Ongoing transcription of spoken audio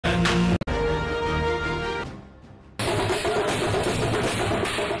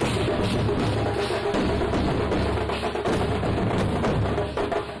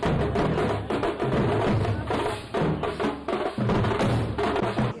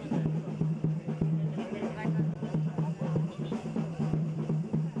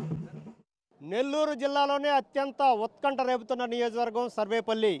నెల్లూరు జిల్లాలోనే అత్యంత ఉత్కంఠ రేపుతున్న నియోజకవర్గం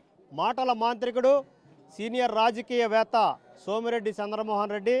సర్వేపల్లి. మాటల మాంత్రికుడు సీనియర్ రాజకీయవేత్త సోమిరెడ్డి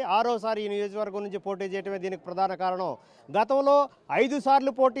చంద్రమోహన్ రెడ్డి ఆరోసారి ఈ నియోజకవర్గం నుంచి పోటీ చేయడమే దీనికి ప్రధాన కారణం. గతంలో 5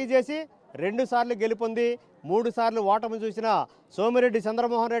 సార్లు పోటీ చేసి 2 సార్లు గెలుపొంది 3 సార్లు ఓటమి చూసిన సోమిరెడ్డి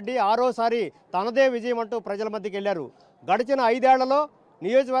చంద్రమోహన్ రెడ్డి ఆరోసారి తనదే విజయం అంటూ ప్రజల మధ్యకి వెళ్ళారు. గడిచిన 5 ఏళ్లలో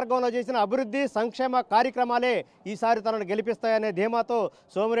నియోజకవర్గంలో చేసిన అభివృద్ధి సంక్షేమ కార్యక్రమాలే ఈసారి తనను గెలిపిస్తాయనే ధీమాతో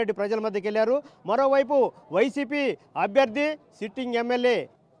సోమిరెడ్డి ప్రజల మధ్యకి వెళ్ళారు. మరోవైపు వైసీపీ అభ్యర్థి సిట్టింగ్ ఎమ్మెల్యే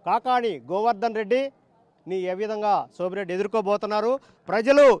కాకాని గోవర్ధన్ రెడ్డి ని ఏ విధంగా సోమిరెడ్డి ఎదుర్కోబోతున్నారు,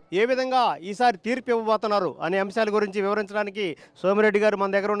 ప్రజలు ఏ విధంగా ఈసారి తీర్పు ఇవ్వబోతున్నారు అనే అంశాల గురించి వివరించడానికి సోమిరెడ్డి గారు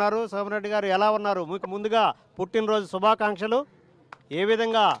మన దగ్గర ఉన్నారు. సోమిరెడ్డి గారు ఎలా ఉన్నారు? మీకు ముందుగా పుట్టినరోజు శుభాకాంక్షలు. ఏ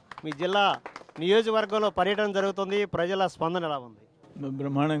విధంగా మీ జిల్లా నియోజకవర్గంలో పర్యటన జరుగుతుంది, ప్రజల స్పందన ఎలా ఉంది?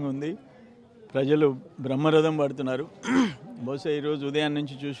 బ్రహ్మాండంగా ఉంది. ప్రజలు బ్రహ్మరథం పడుతున్నారు. బహుశా ఈరోజు ఉదయం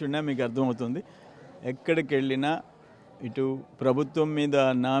నుంచి చూసినా మీకు అర్థమవుతుంది. ఎక్కడికి వెళ్ళినా ఇటు ప్రభుత్వం మీద,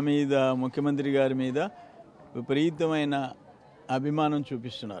 నా మీద, ముఖ్యమంత్రి గారి మీద విపరీతమైన అభిమానం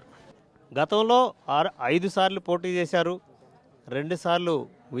చూపిస్తున్నారు. గతంలో 5 సార్లు పోటీ చేశారు, 2 సార్లు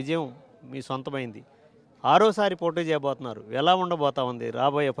విజయం మీ సొంతమైంది, ఆరోసారి పోటీ చేయబోతున్నారు. ఎలా ఉండబోతా ఉంది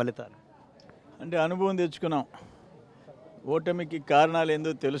రాబోయే ఫలితాలు? అంటే అనుభవం తెచ్చుకున్నాం, ఓటమికి కారణాలు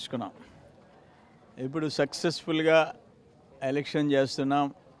ఏందో తెలుసుకున్నాం. ఇప్పుడు సక్సెస్ఫుల్గా ఎలక్షన్ చేస్తున్నాం.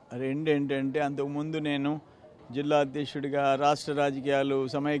 ఏంటంటే అంతకుముందు నేను జిల్లా అధ్యక్షుడిగా రాష్ట్ర రాజకీయాలు,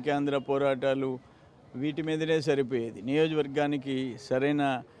 సమైక్యాంధ్ర పోరాటాలు వీటి మీదనే సరిపోయేది. నియోజకవర్గానికి సరైన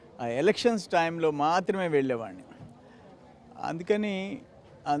ఆ ఎలక్షన్స్ టైంలో మాత్రమే వెళ్ళేవాడిని. అందుకని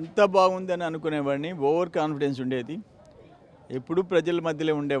అంత బాగుందని అనుకునేవాడిని. ఓవర్ కాన్ఫిడెన్స్ ఉండేది. ఎప్పుడూ ప్రజల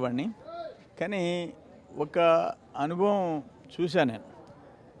మధ్యలో ఉండేవాడిని. కానీ ఒక అనుభవం చూశాను నేను.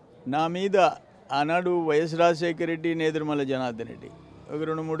 నా మీద ఆనాడు వైఎస్ రాజశేఖర రెడ్డి, నేదురుమల్ల జనార్దన్ రెడ్డి ఒక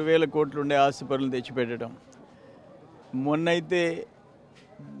 2-3 వేల కోట్లు ఉండే ఆస్తి పనులు తెచ్చిపెట్టడం, మొన్నైతే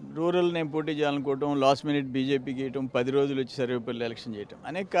రూరల్ నేను పోటీ చేయాలనుకోవటం, లాస్ట్ మినిట్ బీజేపీకి వేయటం, 10 రోజులు వచ్చి సర్వేపల్లి ఎలక్షన్ చేయటం,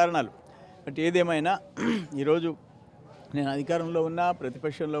 అనేక కారణాలు. బట్ ఏదేమైనా ఈరోజు నేను అధికారంలో ఉన్నా,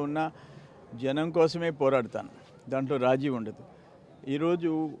 ప్రతిపక్షంలో ఉన్నా జనం కోసమే పోరాడతాను. దాంట్లో రాజీ ఉండదు.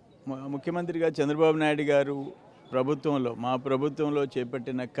 ఈరోజు ముఖ్యమంత్రిగా చంద్రబాబు నాయుడు గారు ప్రభుత్వంలో, మా ప్రభుత్వంలో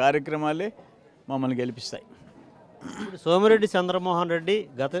చేపట్టిన కార్యక్రమాలే మమ్మల్ని గెలిపిస్తాయి. సోమిరెడ్డి చంద్రమోహన్ రెడ్డి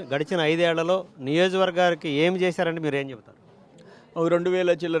గడిచిన 5 ఏళ్లలో నియోజకవర్గానికి ఏమి చేశారంటే మీరు ఏం చెబుతారు?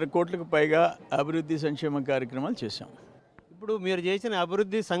 2,000 చిల్లర కోట్లకు పైగా అభివృద్ధి సంక్షేమ కార్యక్రమాలు చేశాం. ఇప్పుడు మీరు చేసిన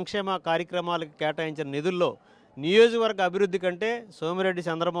అభివృద్ధి సంక్షేమ కార్యక్రమాలకు కేటాయించిన నిధుల్లో నియోజకవర్గ అభివృద్ధి కంటే సోమిరెడ్డి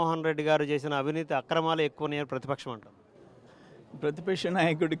చంద్రమోహన్ రెడ్డి గారు చేసిన అవినీతి అక్రమాలు ఎక్కువ ప్రతిపక్షం అంటారు. ప్రతిపక్ష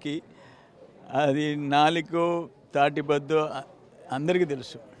నాయకుడికి అది నాలుకో తాటిబద్దో అందరికీ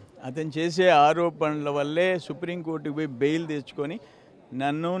తెలుసు. అతను చేసే ఆరోపణల వల్లే సుప్రీంకోర్టుకు పోయి బెయిల్ తెచ్చుకొని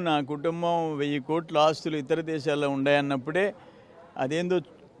నన్ను, నా కుటుంబం 1000 కోట్ల ఆస్తులు ఇతర దేశాల్లో ఉన్నాయన్నప్పుడే అదేందో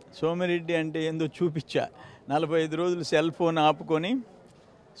సోమిరెడ్డి అంటే ఏందో చూపించా. 45 రోజులు సెల్ ఫోన్ ఆపుకొని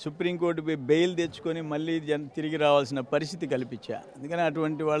సుప్రీంకోర్టు పోయి బెయిల్ తెచ్చుకొని మళ్ళీ తిరిగి రావాల్సిన పరిస్థితి కల్పించా. అందుకని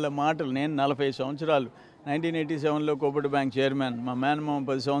అటువంటి వాళ్ళ మాటలు, నేను 40 సంవత్సరాలు 1987లో కోపటి బ్యాంక్ చైర్మన్, మా మేనమామ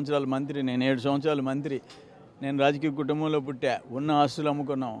 10 సంవత్సరాలు మంత్రి, నేను 7 సంవత్సరాలు మంత్రి. నేను రాజకీయ కుటుంబంలో పుట్టా. ఉన్న ఆస్తులు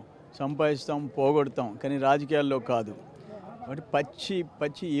అమ్ముకున్నాం, సంపాదిస్తాం, పోగొడతాం, కానీ రాజకీయాల్లో కాదు. కాబట్టి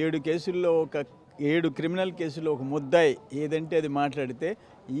పచ్చి 7 కేసుల్లో ఒక 7 క్రిమినల్ కేసుల్లో ఒక ముద్దాయి ఏదంటే అది మాట్లాడితే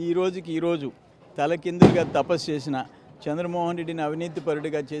ఈరోజు తలకిందులుగా తపస్సు చేసిన చంద్రమోహన్ రెడ్డిని అవినీతి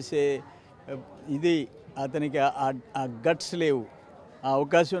పరుడిగా చేసే ఇది అతనికి ఆ గట్స్ లేవు. ఆ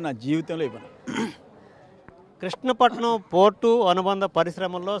అవకాశం నా జీవితంలో ఇవ్వను. కృష్ణపట్నం పోర్టు అనుబంధ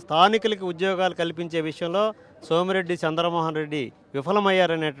పరిశ్రమల్లో స్థానికులకి ఉద్యోగాలు కల్పించే విషయంలో సోమిరెడ్డి చంద్రమోహన్ రెడ్డి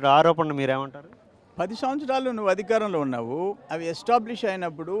విఫలమయ్యారనే ఆరోపణ మీరేమంటారు? 10 సంవత్సరాలు నువ్వు అధికారంలో ఉన్నావు. అవి ఎస్టాబ్లిష్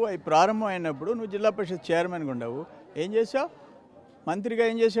అయినప్పుడు, అవి ప్రారంభం అయినప్పుడు నువ్వు జిల్లా పరిషత్ చైర్మన్గా ఉన్నావు. ఏం చేసావు? మంత్రిగా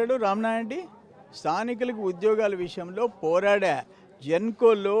ఏం చేశాడు రామనాయుడు? స్థానికులకు ఉద్యోగాల విషయంలో పోరాడా.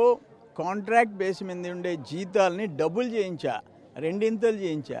 జెన్కోలో కాంట్రాక్ట్ బేస్ మీద ఉండే జీతాలని డబుల్ చేయించా, 2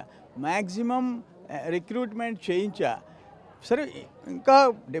 చేయించా, మ్యాక్సిమం రిక్రూట్మెంట్ చేయించా. సరే, ఇంకా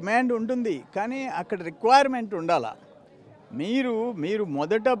డిమాండ్ ఉంటుంది, కానీ అక్కడ రిక్వైర్మెంట్ ఉండాలా. మీరు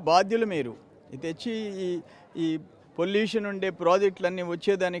మొదట బాధ్యులు. మీరు తెచ్చి ఈ పొల్యూషన్ ఉండే ప్రాజెక్టులన్నీ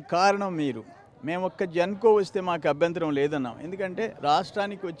వచ్చేదానికి కారణం మీరు. మేము ఒక్క జెన్కో వస్తే మాకు అభ్యంతరం లేదన్నాం. ఎందుకంటే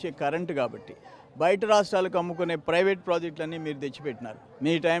రాష్ట్రానికి వచ్చే కరెంటు కాబట్టి. బయట రాష్ట్రాలకు అమ్ముకునే ప్రైవేట్ ప్రాజెక్టులన్నీ మీరు తెచ్చిపెట్టినారు.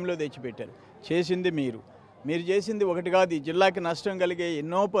 మీ టైంలో తెచ్చిపెట్టారు. చేసింది మీరు చేసింది ఒకటి కాదు. ఈ జిల్లాకి నష్టం కలిగే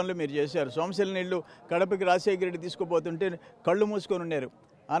ఎన్నో పనులు మీరు చేశారు. సోమశిల నీళ్లు కడపకి రాజశేఖర రెడ్డి తీసుకుపోతుంటే కళ్ళు మూసుకొని ఉన్నారు.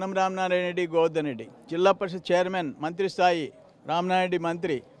 ఆనం రామనారాయణ రెడ్డి, గోవర్ధన్ రెడ్డి జిల్లా పరిషత్ చైర్మన్, మంత్రి స్థాయి రామనారెడ్డి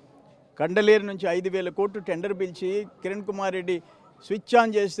మంత్రి. కండలేరు నుంచి 5,000 కోట్లు టెండర్ పిలిచి కిరణ్ కుమార్ రెడ్డి స్విచ్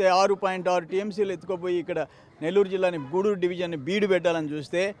ఆన్ చేస్తే 6.6 టీఎంసీలు ఎత్తుకుపోయి ఇక్కడ నెల్లూరు జిల్లాని గూడూరు డివిజన్ని బీడు పెట్టాలని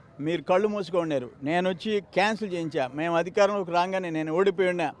చూస్తే మీరు కళ్ళు మూసుకున్నారు. నేను వచ్చి క్యాన్సిల్ చేయించా. మేము అధికారంలోకి రాగానే నేను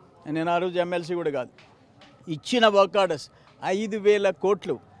ఓడిపోయినా. నేను ఆ రోజు ఎమ్మెల్సీ కూడా కాదు. ఇచ్చిన వర్క్ ఆర్డర్స్ 5,000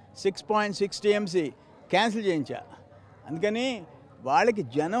 కోట్లు 6.6 టీఎంసీ క్యాన్సిల్ చేయించా. అందుకని వాళ్ళకి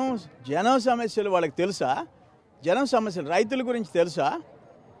జనం సమస్యలు వాళ్ళకి తెలుసా? జనం సమస్యలు రైతుల గురించి తెలుసా?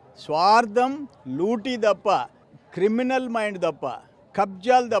 స్వార్థం, లూటీ తప్ప, క్రిమినల్ మైండ్ తప్ప,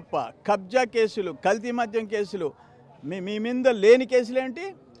 కబ్జాలు తప్ప, కబ్జా కేసులు, కల్తీ మద్యం కేసులు, మీ మీద లేని కేసులు ఏంటి?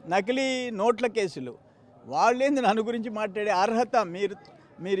 నకిలీ నోట్ల కేసులు. వాళ్ళేంది నన్ను గురించి మాట్లాడే అర్హత?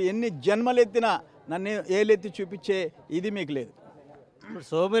 మీరు ఎన్ని జన్మలెత్తినా నన్ను ఏలెత్తి చూపించే ఇది మీకు లేదు.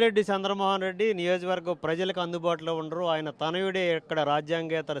 సోమిరెడ్డి చంద్రమోహన్ రెడ్డి నియోజకవర్గం ప్రజలకు అందుబాటులో ఉండరు, ఆయన తనయుడే ఇక్కడ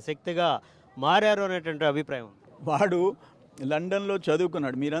రాజ్యాంగేతర శక్తిగా మారారు అనేటువంటి అభిప్రాయం. వాడు లండన్లో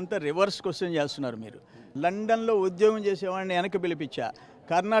చదువుకున్నాడు. మీరంతా రివర్స్ క్వశ్చన్ చేస్తున్నారు. మీరు లండన్లో ఉద్యోగం చేసేవాడిని వెనక్కి పిలిపించా.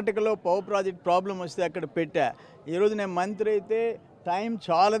 కర్ణాటకలో పవర్ ప్రాజెక్ట్ ప్రాబ్లం వస్తే అక్కడ పెట్టా. ఈరోజు నేను మంత్రి అయితే టైం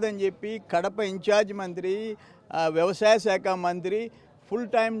చాలదని చెప్పి కడప ఇన్ఛార్జ్ మంత్రి, వ్యవసాయ శాఖ మంత్రి ఫుల్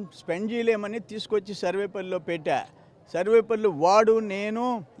టైం స్పెండ్ చేయలేమని తీసుకొచ్చి సర్వేపల్లిలో పెట్టా. సర్వేపల్లి వాడు నేను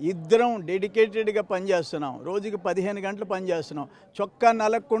ఇద్దరం డెడికేటెడ్గా పనిచేస్తున్నాం. రోజుకి 15 గంటలు పనిచేస్తున్నాం. చొక్కా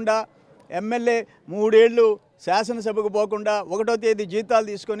నలగకుండా ఎమ్మెల్యే 3 ఏళ్ళు శాసనసభకు పోకుండా 1వ తేదీ జీతాలు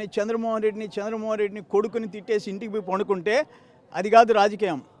తీసుకొని చంద్రమోహన్ రెడ్డిని కొడుకుని తిట్టేసి ఇంటికి పోయి పండుకుంటే అది కాదు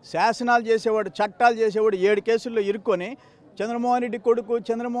రాజకీయం. శాసనాలు చేసేవాడు, చట్టాలు చేసేవాడు 7 కేసుల్లో ఇరుక్కొని చంద్రమోహన్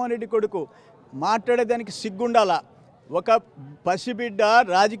రెడ్డి కొడుకు మాట్లాడేదానికి సిగ్గుండాలా. ఒక పసిబిడ్డ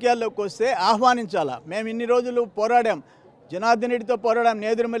రాజకీయాల్లోకి వస్తే ఆహ్వానించాలా. మేము ఇన్ని రోజులు పోరాడాం. జనార్దన్ రెడ్డితో పోరాడాం,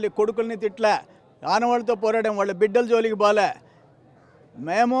 నేదురుమల్లి కొడుకుల్ని తిట్లే. ఆనవాళ్ళతో పోరాడాం, వాళ్ళ బిడ్డల జోలికి బాలే.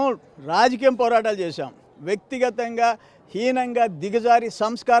 మేము రాజకీయం పోరాటాలు చేశాం. వ్యక్తిగతంగా హీనంగా దిగజారి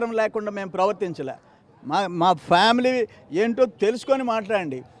సంస్కారం లేకుండా మేము ప్రవర్తించలే. మా ఫ్యామిలీ ఏంటో తెలుసుకొని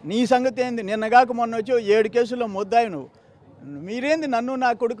మాట్లాడండి. నీ సంగతి ఏంది? నిన్నగాక మొన్న వచ్చి 7 కేసుల్లో ముద్దాయి నువ్వు. మీరేంది నన్ను నా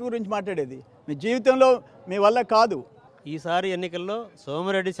కొడుకు గురించి మాట్లాడేది? మీ జీవితంలో మీ వల్ల కాదు. ఈసారి ఎన్నికల్లో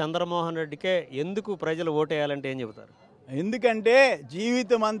సోమిరెడ్డి చంద్రమోహన్ రెడ్డికే ఎందుకు ప్రజలు ఓటేయాలంటే ఏం చెబుతారు? ఎందుకంటే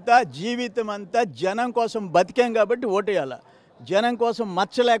జీవితం అంతా జనం కోసం బతికాం కాబట్టి ఓటేయాల. జనం కోసం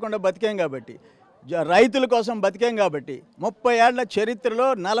మచ్చ లేకుండా బతికాం కాబట్టి, రైతుల కోసం బతికాం కాబట్టి, 30 ఏళ్ల చరిత్రలో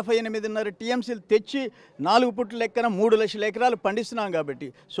 48.5 టీఎంసీలు తెచ్చి 4 పుట్ల లెక్కన 3 లక్షల ఎకరాలు పండిస్తున్నాం కాబట్టి,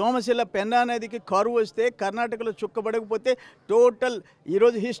 సోమశిల పెన్నా నదికి కరువు వస్తే కర్ణాటకలో చుక్కబడకపోతే టోటల్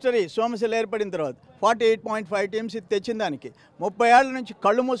ఈరోజు హిస్టరీ సోమశిల ఏర్పడిన తర్వాత 48.5 టీఎంసీ తెచ్చిన దానికి 30 ఏళ్ల నుంచి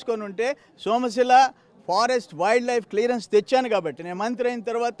కళ్ళు మూసుకొని ఉంటే Somasila forest wild life clearance తెచ్చాను కాబట్టి నేను మంత్రి అయిన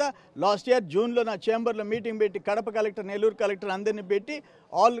తర్వాత లాస్ట్ ఇయర్ జూన్లో నా చేంబర్లో మీటింగ్ పెట్టి కడప కలెక్టర్, నెల్లూరు కలెక్టర్ అందరినీ పెట్టి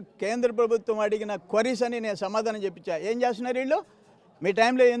కేంద్ర ప్రభుత్వం అడిగిన క్వరీస్ అని నేను సమాధానం చెప్పించా. ఏం చేస్తున్నారు వీళ్ళు? మీ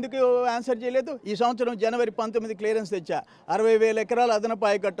టైంలో ఎందుకు ఆన్సర్ చేయలేదు? ఈ సంవత్సరం జనవరి 19 క్లియరెన్స్ తెచ్చా. 60,000 ఎకరాలు అదనపు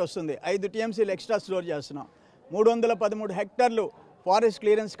ఆయకట్టు వస్తుంది. 5 టీఎంసీలు ఎక్స్ట్రా స్టోర్ చేస్తున్నాం. 313 హెక్టార్లు ఫారెస్ట్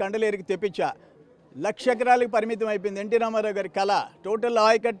క్లియరెన్స్ కండలేరికి తెప్పించా. 1,00,000 ఎకరాలకు పరిమితం అయిపోయింది. ఎన్టీ రామారావు గారి కళ. టోటల్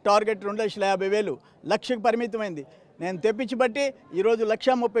ఆయకట్ టార్గెట్ 2,50,000, 1,00,000కి పరిమితమైంది. నేను తెప్పించి బట్టి ఈరోజు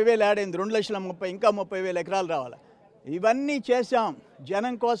 1,30,000 యాడ్ అయింది. 2,30,000, ఇంకా 30,000 ఎకరాలు రావాలి. ఇవన్నీ చేశాం.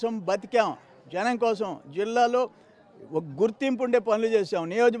 జనం కోసం బతికాం. జనం కోసం జిల్లాలో ఒక గుర్తింపు ఉండే పనులు చేశాం.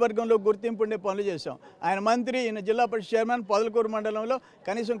 నియోజకవర్గంలో గుర్తింపు ఉండే పనులు చేశాం. ఆయన మంత్రి, ఈయన జిల్లా పరిషత్ చైర్మన్. పొదలకూరు మండలంలో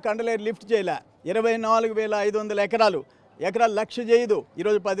కనీసం కండలేరు లిఫ్ట్ చేయలే. 24,500 ఎకరాలు 1,00,000 చేయదు,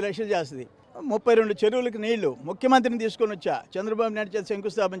 ఈరోజు 10 లక్షలు చేస్తుంది. 32 చెరువులకు నీళ్లు ముఖ్యమంత్రిని తీసుకొని వచ్చా. చంద్రబాబు నాయుడు చేత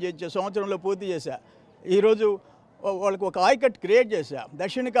శంకుస్థాపన చేయించా. సంవత్సరంలో పూర్తి చేశా. ఈరోజు వాళ్ళకు ఒక ఆయకట్ క్రియేట్ చేశా.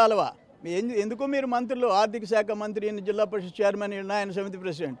 దక్షిణ కాలువ. ఎందుకు మీరు మంత్రులు, ఆర్థిక శాఖ మంత్రి, ఈయన జిల్లా పరిషత్ చైర్మన్, ఆయన సమితి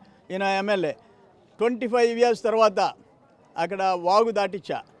ప్రెసిడెంట్, ఈయన ఎమ్మెల్యే. 25 ఇయర్స్ తర్వాత అక్కడ వాగు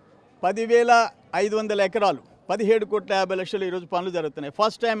దాటిచ్చా. 10,500 ఎకరాలు 17,50,00,000 ఈరోజు పనులు జరుగుతున్నాయి.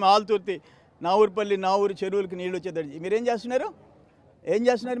 ఫస్ట్ టైం ఆల్తుర్తి, నావూరు చెరువులకు నీళ్ళు వచ్చేది. మీరేం చేస్తున్నారు?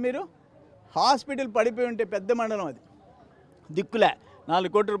 మీరు హాస్పిటల్ పడిపోయి ఉంటే పెద్ద మండలం అది దిక్కులే 4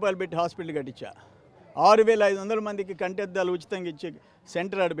 కోట్ల రూపాయలు పెట్టి హాస్పిటల్ కట్టించా. 6,500 మందికి కంటెద్దాలు ఉచితంగా ఇచ్చే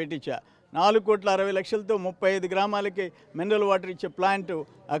సెంటర్ ఆడ పెట్టించా. 4,60,00,000తో 35 గ్రామాలకి మినరల్ వాటర్ ఇచ్చే ప్లాంట్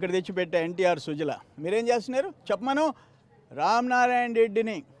అక్కడ తెచ్చిపెట్టా. ఎన్టీఆర్ సుజల. మీరేం చేస్తున్నారు చెప్పమను. రామనారాయణ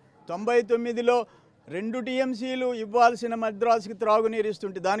రెడ్డిని 99లో 2 టీఎంసీలు ఇవ్వాల్సిన మద్రాసుకి త్రాగునీరు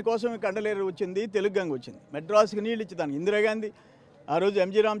ఇస్తుంటే దానికోసం కండలేరు వచ్చింది, తెలుగు గంగ వచ్చింది. మద్రాసుకి నీళ్ళు ఇచ్చేదానికి ఇందిరాగాంధీ, ఆ రోజు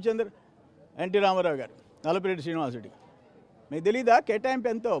ఎంజీ రామచంద్ర, ఎన్టీ రామారావు గారు, నల్లపరెడ్డి శ్రీనివాసుడి. మీకు తెలీదా కేటాయింపు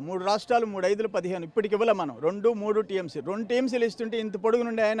ఎంతో? 3 రాష్ట్రాలు 3 5 15 ఇప్పటికి ఇవ్వలే మనం. 2-3 టీఎంసీ 2 టీఎంసీలు ఇస్తుంటే ఇంత పొడుగు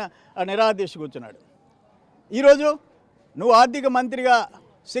నుండి ఆయన నిరాదేశ కూర్చున్నాడు. ఈరోజు నువ్వు ఆర్థిక మంత్రిగా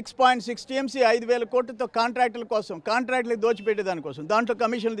 6.6 టీఎంసీ 5,000 కోట్లతో కాంట్రాక్టుల కోసం, కాంట్రాక్టులకు దోచిపెట్టే దానికోసం, దాంట్లో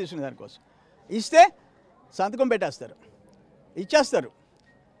కమిషన్లు తీసుకునే దానికోసం ఇస్తే సంతకం పెట్టేస్తారు. ఇచ్చేస్తారు.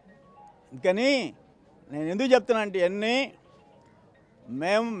 కానీ నేను ఎందుకు చెప్తున్నా అంటే అన్నీ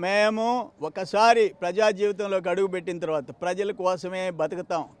మేము ఒకసారి ప్రజా జీవితంలోకి అడుగుపెట్టిన తర్వాత ప్రజల కోసమే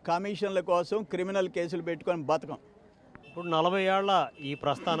బతుకుతాం. కమిషన్ల కోసం క్రిమినల్ కేసులు పెట్టుకొని బతకం. ఇప్పుడు 40 ఏళ్ల ఈ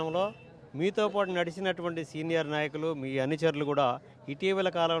ప్రస్థానంలో మీతో పాటు నడిచినటువంటి సీనియర్ నాయకులు, మీ అనుచరులు కూడా ఇటీవల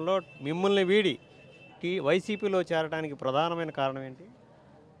కాలంలో మిమ్మల్ని వీడి వైసీపీలో చేరడానికి ప్రధానమైన కారణం ఏంటి?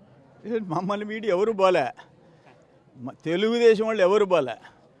 మమ్మల్ని వీడి ఎవరు పోలే, తెలుగుదేశం వాళ్ళు ఎవరు పోలే.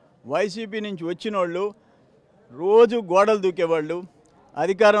 వైసీపీ నుంచి వచ్చిన వాళ్ళు రోజు గోడలు దూకేవాళ్ళు,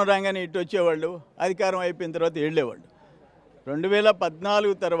 అధికారం రాగానే ఇటు వచ్చేవాళ్ళు, అధికారం అయిపోయిన తర్వాత వెళ్ళేవాళ్ళు.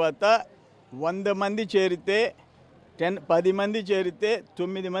 2014 తర్వాత 100 మంది చేరితే 10 మంది చేరితే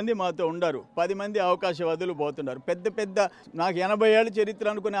 9 మంది మాతో ఉండరు, 10 మంది అవకాశవాదులు పోతున్నారు. పెద్ద నాకు 80 ఏళ్ళ చరిత్ర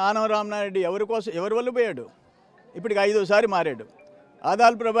అనుకునే ఆనవ రామనారెడ్డి ఎవరి వల్ల పోయాడు? ఇప్పటికి 5వసారి మారాడు.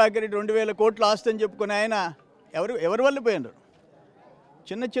 ఆదాల్ ప్రభాకర్ రెడ్డి 2000 కోట్ల ఆస్తి అని చెప్పుకునే ఆయన ఎవరి వల్ల పోయినారు?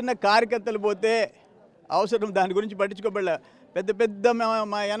 చిన్న కార్యకర్తలు పోతే అవసరం, దాని గురించి పట్టించుకోబడలే. పెద్ద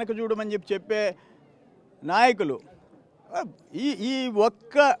మా వెనక చూడమని చెప్పే నాయకులు ఈ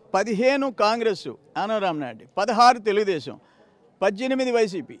ఒక్క 15 కాంగ్రెస్ ఆనవ రామనారెడ్డి, 16 తెలుగుదేశం, 18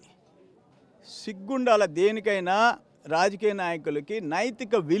 వైసీపీ. సిగ్గుండాల. దేనికైనా రాజకీయ నాయకులకి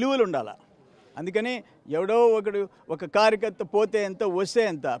నైతిక విలువలు ఉండాలి. అందుకని ఎవడో ఒక కార్యకర్త పోతే ఎంత, వస్తే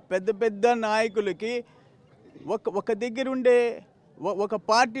ఎంత. పెద్ద నాయకులకి ఒక దగ్గర ఉండే ఒక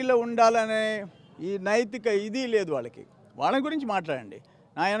పార్టీలో ఉండాలనే ఈ నైతిక ఇది లేదు వాళ్ళకి. వాళ్ళ గురించి మాట్లాడండి.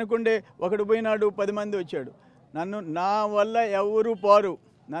 నా అనుకుంటే ఒకడు పోయినాడు, 10 మంది వచ్చాడు. నా వల్ల ఎవరు పోరు.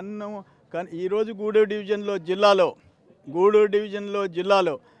 నన్ను ఈరోజు గూడూరు డివిజన్లో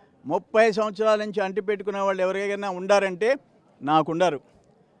జిల్లాలో 30 సంవత్సరాల నుంచి అంటి పెట్టుకునే వాళ్ళు ఎవరికైనా ఉండారంటే నాకుండారు,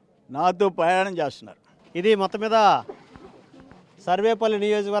 నాతో ప్రయాణం చేస్తున్నారు. ఇది మొత్తం మీద సర్వేపల్లి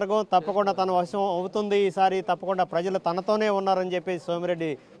నియోజకవర్గం తప్పకుండా తన వశం అవుతుంది. ఈసారి తప్పకుండా ప్రజలు తనతోనే ఉన్నారని చెప్పి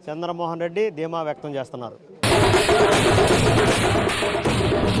సోమిరెడ్డి చంద్రమోహన్ రెడ్డి ధీమా వ్యక్తం చేస్తున్నారు.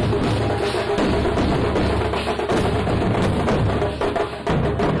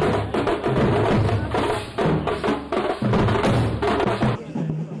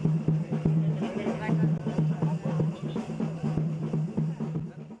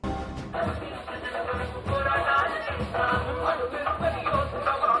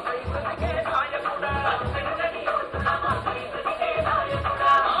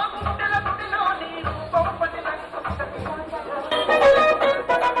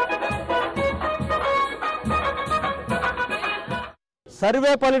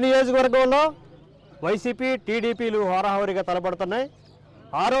 సర్వేపల్లి నియోజకవర్గంలో వైసీపీ, టీడీపీలు హోరాహోరీగా తలపడుతున్నాయి.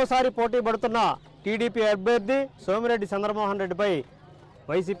 6వసారి పోటీ పడుతున్న టీడీపీ అభ్యర్థి సోమిరెడ్డి చంద్రమోహన్ రెడ్డిపై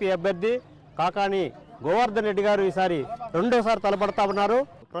వైసీపీ అభ్యర్థి కాకాని గోవర్ధన్ రెడ్డి గారు ఈసారి 2వసారి తలపడతా ఉన్నారు.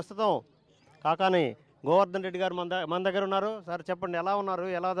 ప్రస్తుతం కాకాని గోవర్ధన్ రెడ్డి గారు మన దగ్గర ఉన్నారు. సార్ చెప్పండి, ఎలా ఉన్నారు?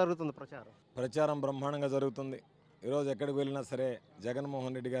 ఎలా జరుగుతుంది ప్రచారం? బ్రహ్మాండంగా జరుగుతుంది. ఈరోజు ఎక్కడికి వెళ్ళినా సరే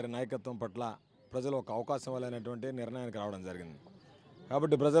జగన్మోహన్ రెడ్డి గారి నాయకత్వం పట్ల ప్రజలు ఒక అవకాశం అనేటువంటి నిర్ణయానికి రావడం జరిగింది.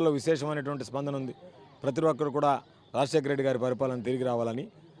 కాబట్టి ప్రజల్లో విశేషమైనటువంటి స్పందన ఉంది. ప్రతి ఒక్కరు కూడా రాజశేఖర రెడ్డి గారి పరిపాలన తిరిగి రావాలని,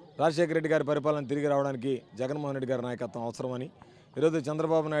 రాజశేఖర రెడ్డి గారి పరిపాలన తిరిగి రావడానికి జగన్మోహన్ రెడ్డి గారి నాయకత్వం అవసరమని, ఈరోజు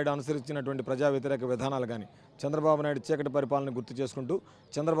చంద్రబాబు నాయుడు అనుసరించినటువంటి ప్రజా వ్యతిరేక విధానాలు కానీ, చంద్రబాబు నాయుడు చీకటి పరిపాలన గుర్తు చేసుకుంటూ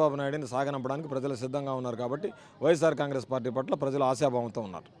చంద్రబాబు నాయుడిని సాగనంపడానికి ప్రజలు సిద్ధంగా ఉన్నారు. కాబట్టి వైఎస్ఆర్ కాంగ్రెస్ పార్టీ పట్ల ప్రజలు ఆశాభావంతో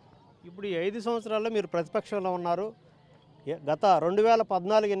ఉన్నారు. ఇప్పుడు ఈ 5 సంవత్సరాల్లో మీరు ప్రతిపక్షంలో ఉన్నారు. గత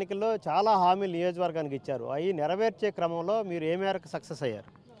 2014 ఎన్నికల్లో చాలా హామీలు నియోజకవర్గానికి ఇచ్చారు. అవి నెరవేర్చే క్రమంలో మీరు ఏ మేరకు సక్సెస్ అయ్యారు?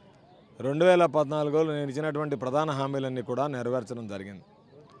 2014లో నేను ఇచ్చినటువంటి ప్రధాన హామీలన్నీ కూడా నెరవేర్చడం జరిగింది.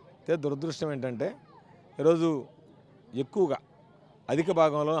 అయితే దురదృష్టం ఏంటంటే ఈరోజు ఎక్కువగా అధిక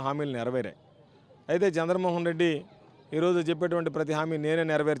భాగంలో హామీలు నెరవేరాయి. అయితే చంద్రమోహన్ రెడ్డి ఈరోజు చెప్పేటువంటి ప్రతి హామీ నేనే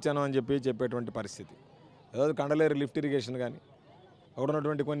నెరవేర్చాను అని చెప్పేటువంటి పరిస్థితి. ఈరోజు కండలేరు లిఫ్ట్ ఇరిగేషన్ కానీ, అక్కడ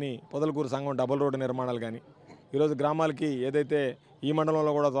ఉన్నటువంటి కొన్ని పొదలకూరు సంఘం డబుల్ రోడ్డు నిర్మాణాలు కానీ, ఈరోజు గ్రామాలకి ఏదైతే ఈ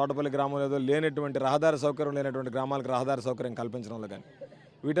మండలంలో కూడా తోటపల్లి గ్రామంలో ఏదో లేనటువంటి రహదారి సౌకర్యం లేనటువంటి గ్రామాలకు రహదారి సౌకర్యం కల్పించడంలో కానీ,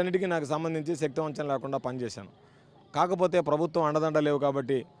 వీటన్నిటికీ నాకు సంబంధించి శక్తివంచన లేకుండా పనిచేశాను. కాకపోతే ప్రభుత్వం అండదండ లేవు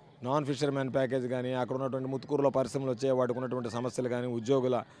కాబట్టి నాన్ ఫిషర్మెన్ ప్యాకేజ్ కానీ, అక్కడ ఉన్నటువంటి ముత్తుకూరులో పరిశ్రమలు వచ్చే వాటికి ఉన్నటువంటి సమస్యలు కానీ,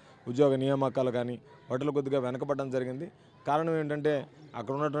 ఉద్యోగ నియామకాలు కానీ వాటిలో కొద్దిగా వెనకబడడం జరిగింది. కారణం ఏంటంటే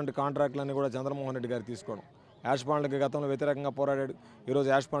అక్కడ ఉన్నటువంటి కాంట్రాక్టులన్నీ కూడా చంద్రమోహన్ రెడ్డి గారు తీసుకోవడం. యాష్ పాండ్లకి గతంలో వ్యతిరేకంగా పోరాడాడు, ఈరోజు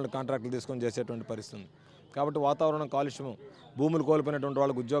యాష్ పాండ్ల కాంట్రాక్టులు తీసుకొని చేసేటువంటి పరిస్థితి. కాబట్టి వాతావరణం కాలుష్యం, భూములు కోల్పోయినటువంటి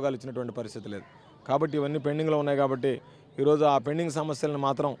వాళ్ళకు ఉద్యోగాలు ఇచ్చినటువంటి పరిస్థితి లేదు. కాబట్టి ఇవన్నీ పెండింగ్లో ఉన్నాయి. కాబట్టి ఈరోజు ఆ పెండింగ్ సమస్యలను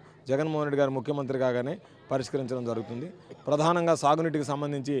మాత్రం జగన్మోహన్ రెడ్డి గారు ముఖ్యమంత్రి కాగానే పరిష్కరించడం జరుగుతుంది. ప్రధానంగా సాగునీటికి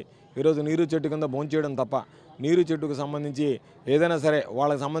సంబంధించి ఈరోజు నీరు చెట్టు కింద భోంచేయడం తప్ప, నీరు చెట్టుకు సంబంధించి ఏదైనా సరే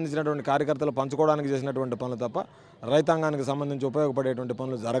వాళ్ళకి సంబంధించినటువంటి కార్యకర్తలు పంచుకోవడానికి చేసినటువంటి పనులు తప్ప రైతాంగానికి సంబంధించి ఉపయోగపడేటువంటి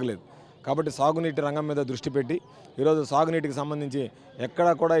పనులు జరగలేదు. కాబట్టి సాగునీటి రంగం మీద దృష్టి పెట్టి ఈరోజు సాగునీటికి సంబంధించి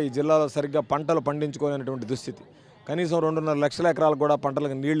ఎక్కడా కూడా ఈ జిల్లాలో సరిగ్గా పంటలు పండించుకోలేనటువంటి దుస్థితి. కనీసం 2.5 లక్షల ఎకరాలకు కూడా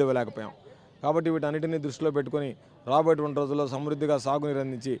పంటలకు నీళ్లు ఇవ్వలేకపోయాం. కాబట్టి వీటన్నిటిని దృష్టిలో పెట్టుకొని రాబోయేటువంటి రోజుల్లో సమృద్ధిగా సాగునీరు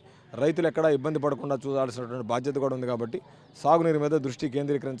అందించి రైతులు ఎక్కడా ఇబ్బంది పడకుండా చూడాల్సినటువంటి బాధ్యత కూడా ఉంది. కాబట్టి సాగునీరు మీద దృష్టి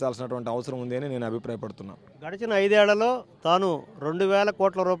కేంద్రీకరించాల్సినటువంటి అవసరం ఉంది అని నేను అభిప్రాయపడుతున్నాను. గడిచిన 5 ఏళ్లలో తాను 2,000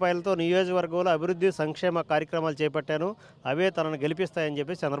 కోట్ల రూపాయలతో నియోజకవర్గంలో అభివృద్ధి సంక్షేమ కార్యక్రమాలు చేపట్టాను, అవే తనను గెలిపిస్తాయని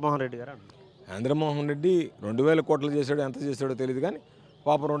చెప్పి చంద్రమోహన్ రెడ్డి గారు అన్నారు. చంద్రమోహన్ రెడ్డి 2,000 కోట్లు చేశాడో ఎంత చేశాడో తెలియదు, కానీ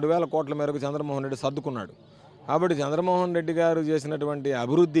పాపం 2,000 కోట్ల మేరకు చంద్రమోహన్ రెడ్డి సర్దుకున్నాడు. కాబట్టి చంద్రమోహన్ రెడ్డి గారు చేసినటువంటి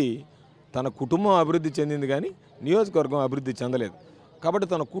అభివృద్ధి తన కుటుంబం అభివృద్ధి చెందింది, కానీ నియోజకవర్గం అభివృద్ధి చెందలేదు. కాబట్టి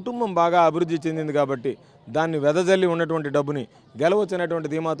తన కుటుంబం బాగా అభివృద్ధి చెందింది కాబట్టి దాన్ని వెదజల్లి ఉన్నటువంటి డబ్బుని గెలవచ్చనేటువంటి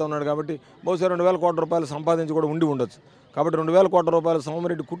ధీమాతో ఉన్నాడు. కాబట్టి బహుశా 2,000 కోట్ల రూపాయలు సంపాదించి కూడా ఉండి ఉండొచ్చు. కాబట్టి 2,000 కోట్ల రూపాయలు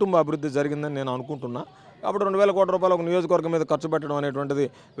సోమిరెడ్డి కుటుంబ అభివృద్ధి జరిగిందని నేను అనుకుంటున్నా. కాబట్టి 2,000 కోట్ల రూపాయలు ఒక నియోజకవర్గం మీద ఖర్చు పెట్టడం అనేటువంటిది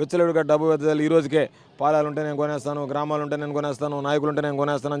విచ్చలవిడిగా డబ్బు వెదజల్లి ఈ రోజుకే పాలాలుంటే నేను కొనేస్తాను, గ్రామాలుంటే నేను కొనేస్తాను, నాయకులుంటే నేను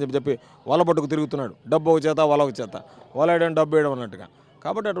కొనేస్తాను అని చెప్పి వల పట్టుకు తిరుగుతున్నాడు. డబ్బు ఒక చేత వల ఒక చేత, వల వేయడం డబ్బు వేయడం అన్నట్టుగా.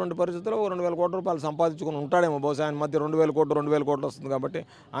 కాబట్టి అటువంటి పరిస్థితుల్లో 2,000 కోట్ల రూపాయలు సంపాదించుకుని ఉంటాడేమో. బహుశా ఆయన మధ్య 2,000 కోట్లు వస్తుంది కాబట్టి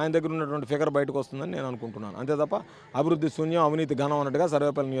ఆయన దగ్గర ఉన్నటువంటి ఫిగర్ బయటకు వస్తుందని నేను అనుకుంటున్నాను. అంతే తప్ప అభివృద్ధి శూన్యం, అవినీతి ఘనం అన్నట్టుగా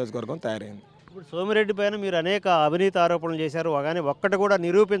సర్వేపల్లి నియోజకవర్గం తయారైంది. ఇప్పుడు సోమిరెడ్డి పైన మీరు అనేక అవినీతి ఆరోపణలు చేశారు, కానీ ఒక్కటి కూడా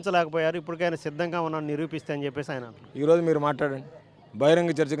నిరూపించలేకపోయారు. ఇప్పటికైనా సిద్ధంగా ఉన్నాను నిరూపిస్తే అని చెప్పేసి ఆయన అంటున్నారు. ఈరోజు మీరు మాట్లాడండి,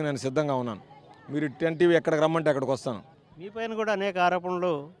 బహిరంగ చర్చకు నేను సిద్ధంగా ఉన్నాను. మీరు 10 టీవీ ఎక్కడికి రమ్మంటే అక్కడికి వస్తాను. మీ పైన కూడా అనేక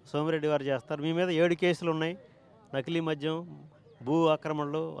ఆరోపణలు సోమిరెడ్డి వారు చేస్తారు. మీ మీద 7 కేసులు ఉన్నాయి. నకిలీ మద్యం, భూ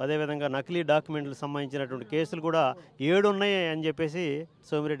ఆక్రమణలు, అదేవిధంగా నకిలీ డాక్యుమెంట్లకు సంబంధించినటువంటి కేసులు కూడా 7 ఉన్నాయి అని చెప్పేసి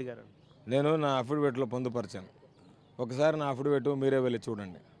సోమిరెడ్డి గారు. నేను నా అఫిడవిట్లో పొందుపరిచాను. ఒకసారి నా అఫిడవిట్ మీరే వెళ్ళి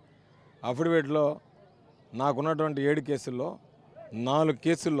చూడండి. అఫిడవిట్లో నాకున్నటువంటి 7 కేసుల్లో 4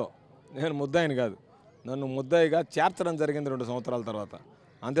 కేసుల్లో నేను ముద్దాయిని కాదు, నన్ను ముద్దాయిగా చేర్చడం జరిగింది 2 సంవత్సరాల తర్వాత.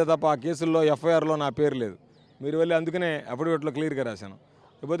 అంతే తప్ప ఆ కేసుల్లో ఎఫ్ఐఆర్లో నా పేరు లేదు. మీరు వెళ్ళి అందుకనే అఫిడవిట్లో క్లియర్గా రాశాను.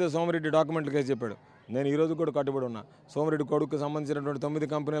 ఇకపోతే సోమిరెడ్డి డాక్యుమెంట్లు కేసు చెప్పాడు. నేను ఈరోజు కూడా కట్టుబడి ఉన్నా. సోమిరెడ్డి కొడుకు సంబంధించినటువంటి 9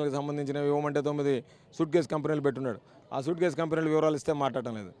 కంపెనీలకు సంబంధించినవి ఇవ్వమంటే 9 సూట్ కేసు కంపెనీలు పెట్టున్నాడు. ఆ సూట్ కేసు కంపెనీల వివరాలు ఇస్తే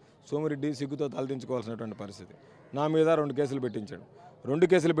మాట్లాడటం లేదు. సోమిరెడ్డి సిగ్గుతో తలదించుకోవాల్సినటువంటి పరిస్థితి. నా మీద 2 కేసులు పెట్టించాడు. 2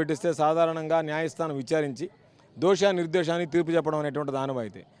 కేసులు పెట్టిస్తే సాధారణంగా న్యాయస్థానం విచారించి దోష నిర్దోషాన్ని తీర్పు చెప్పడం అనేటువంటి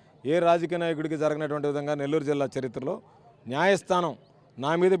ఆనవాయితీ. ఏ రాజకీయ నాయకుడికి జరగనటువంటి విధంగా నెల్లూరు జిల్లా చరిత్రలో న్యాయస్థానం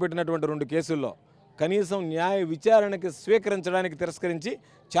నా మీద పెట్టినటువంటి 2 కేసుల్లో కనీసం న్యాయ విచారణకి స్వీకరించడానికి తిరస్కరించి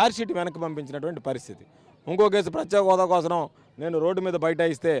ఛార్జ్షీట్ వెనక్కి పంపించినటువంటి పరిస్థితి. ఇంకో కేసు ప్రత్యేక హోదా కోసం నేను రోడ్డు మీద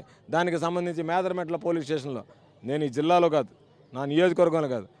బైఠాయిస్తే దానికి సంబంధించి మేదరమెట్ల పోలీస్ స్టేషన్లో, నేను ఈ జిల్లాలో కాదు, నా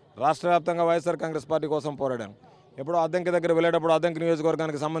నియోజకవర్గంలో కాదు, రాష్ట్ర వ్యాప్తంగా వైఎస్ఆర్ కాంగ్రెస్ పార్టీ కోసం పోరాడాను. ఎప్పుడో అద్దంకి దగ్గర వెళ్ళేటప్పుడు అద్దంకి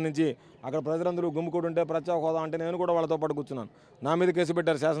నియోజకవర్గానికి సంబంధించి అక్కడ ప్రజలందరూ గుమ్ముకూడుంటే ప్రత్యేక హోదా అంటే నేను కూడా వాళ్ళతో పాటు కూర్చున్నాను. నా మీద కేసు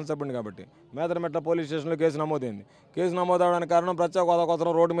పెట్టారు శాసనసభ్యుని కాబట్టి. మేదరమెట్ల పోలీస్ స్టేషన్లో కేసు నమోదైంది. కేసు నమోదవడానికి కారణం ప్రత్యేక హోదా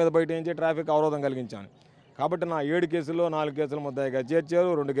కోసం రోడ్డు మీద బయటించి ట్రాఫిక్ అవరోధం కలిగించాను. కాబట్టి నా 7 కేసుల్లో 4 కేసులు ముద్దాయిగా చేర్చారు.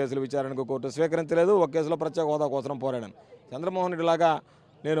 2 కేసులు విచారణకు కోర్టు స్వీకరించలేదు. 1 కేసులో ప్రత్యేక హోదా కోసం పోరాడాను. చంద్రమోహన్ రెడ్డి లాగా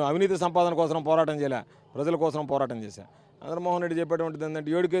నేను అవినీతి సంపాదన కోసం పోరాటం చేయలే, ప్రజల కోసం పోరాటం చేశాను. చంద్రమోహన్ రెడ్డి చెప్పేటువంటిది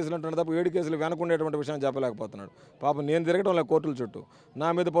ఏంటంటే 7 కేసులు అంటున్నాడు తప్ప 7 కేసులు వెనకుండేటువంటి విషయం చెప్పలేకపోతున్నాడు. పాపం నేను తిరగడం లేదు కోర్టుల చుట్టూ. నా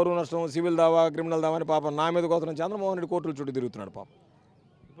మీద పరువు నష్టం, సివిల్ దావా, క్రిమినల్ దావా అని పాపం నా మీద కోసం చంద్రమోహన్ రెడ్డి కోర్టుల చుట్టూ తిరుగుతున్నాడు పాపం.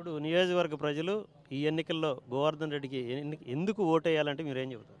 ఇప్పుడు నియోజకవర్గ ప్రజలు ఈ ఎన్నికల్లో గోవర్ధన్ రెడ్డికి ఎందుకు ఓటేయాలంటే మీరేం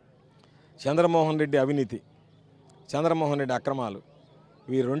చెబుతారు? చంద్రమోహన్ రెడ్డి అవినీతి, చంద్రమోహన్ రెడ్డి అక్రమాలు,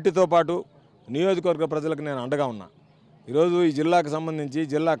 ఈ రెంటితో పాటు నియోజకవర్గ ప్రజలకు నేను అండగా ఉన్నా. ఈరోజు ఈ జిల్లాకు సంబంధించి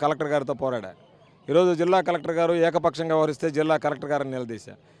జిల్లా కలెక్టర్ గారితో పోరాడా. ఈరోజు జిల్లా కలెక్టర్ గారు ఏకపక్షంగా వ్యవహరిస్తే జిల్లా కలెక్టర్ గారిని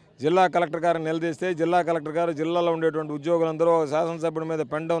నిలదీశా. జిల్లా కలెక్టర్ గారిని నిలదీస్తే జిల్లా కలెక్టర్ గారు జిల్లాలో ఉండేటువంటి ఉద్యోగులందరూ శాసనసభ్యుడి మీద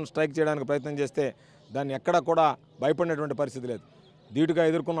పెన్ డౌన్ స్ట్రైక్ చేయడానికి ప్రయత్నం చేస్తే దాన్ని ఎక్కడా కూడా భయపడినటువంటి పరిస్థితి లేదు. ధీటుగా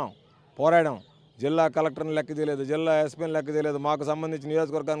ఎదుర్కొన్నాం, పోరాడాం. జిల్లా కలెక్టర్ని లెక్క చేయలేదు, జిల్లా ఎస్పీని లెక్క చేయలేదు. మాకు సంబంధించి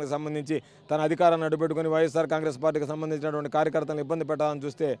నియోజకవర్గానికి సంబంధించి తన అధికారాన్ని అడ్డుపెట్టుకుని వైఎస్ఆర్ కాంగ్రెస్ పార్టీకి సంబంధించినటువంటి కార్యకర్తలను ఇబ్బంది పెట్టాలని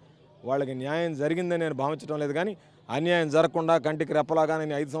చూస్తే వాళ్ళకి న్యాయం జరిగిందని నేను భావించడం లేదు. కానీ అన్యాయం జరగకుండా కంటికి రెప్పలాగా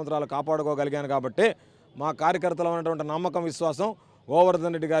నేను 5 సంవత్సరాలు కాపాడుకోగలిగాను. కాబట్టి మా కార్యకర్తలో ఉన్నటువంటి నమ్మకం, విశ్వాసం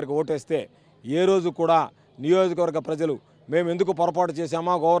గోవర్ధన్ రెడ్డి గారికి ఓటేస్తే ఏ రోజు కూడా నియోజకవర్గ ప్రజలు మేము ఎందుకు పొరపాటు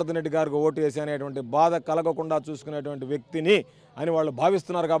చేశామా గోవర్ధన్ రెడ్డి గారికి ఓటు వేసి అనేటువంటి బాధ కలగకుండా చూసుకునేటువంటి వ్యక్తిని అని వాళ్ళు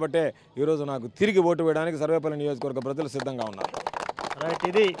భావిస్తున్నారు. కాబట్టి ఈరోజు నాకు తిరిగి ఓటు వేయడానికి సర్వేపల్లి నియోజకవర్గ ప్రజలు సిద్ధంగా ఉన్నారు. రైట్,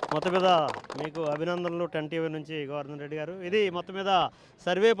 ఇది మొత్తం మీద మీకు అభినందనలు 10 టీవీ నుంచి గోవర్ధన్ రెడ్డి గారు. ఇది మొత్తం మీద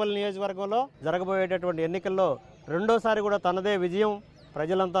సర్వేపల్లి నియోజకవర్గంలో జరగబోయేటటువంటి ఎన్నికల్లో రెండోసారి కూడా తనదే విజయం.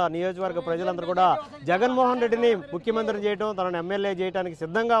 ప్రజలంతా, నియోజకవర్గ ప్రజలందరూ కూడా జగన్మోహన్ రెడ్డిని ముఖ్యమంత్రి చేయడం, తనను ఎమ్మెల్యే చేయడానికి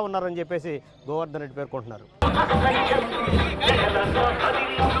సిద్ధంగా ఉన్నారని చెప్పేసి గోవర్ధన్ రెడ్డి పేర్కొంటున్నారు.